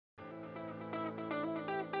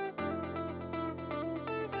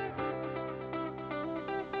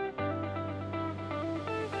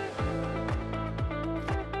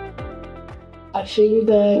I think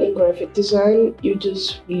that in graphic design, you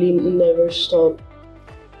just really never stop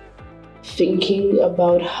thinking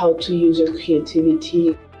about how to use your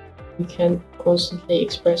creativity. You can constantly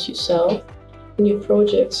express yourself in your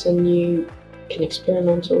projects and you can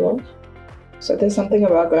experiment a lot. So there's something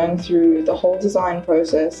about going through the whole design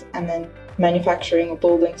process and then manufacturing or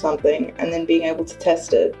building something and then being able to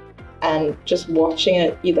test it and just watching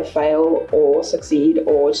it either fail or succeed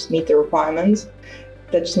or just meet the requirements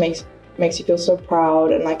that just makes you feel so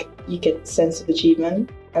proud and like you get a sense of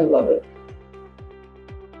achievement. I love it.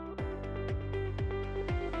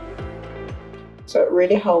 So it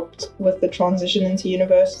really helped with the transition into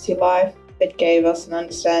university life. It gave us an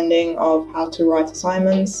understanding of how to write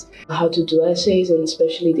assignments, How to do essays, and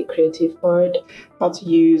especially the creative part. how to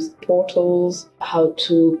use portals, How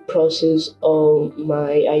to process all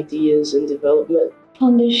my ideas and development.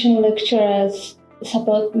 Foundation lecturers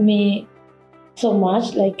support me so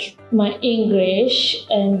much, like my English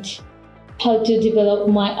and how to develop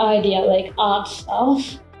my idea, like art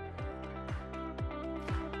stuff.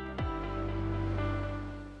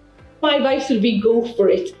 My advice would be go for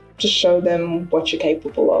it. just show them what you're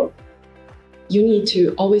capable of. You need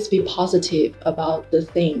to always be positive about the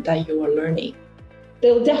thing that you are learning.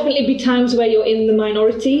 There will definitely be times where you're in the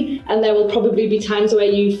minority, and there will probably be times where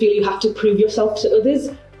you feel you have to prove yourself to others,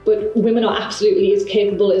 but women are absolutely as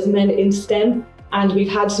capable as men in STEM, and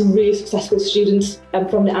we've had some really successful students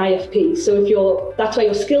from the IFP. So if that's where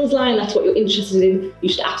your skills lie and that's what you're interested in, you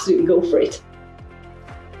should absolutely go for it.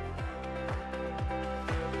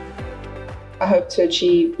 I hope to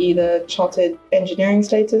achieve either chartered engineering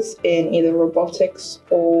status in either robotics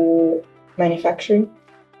or manufacturing.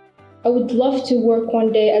 I would love to work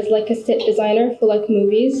one day as like a set designer for like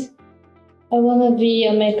movies. I want to be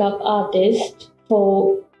a makeup artist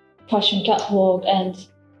for fashion catwalk and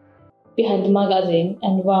behind the magazine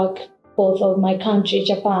and work both of my country,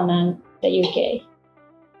 Japan and the UK.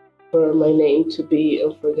 For my name to be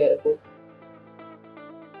unforgettable.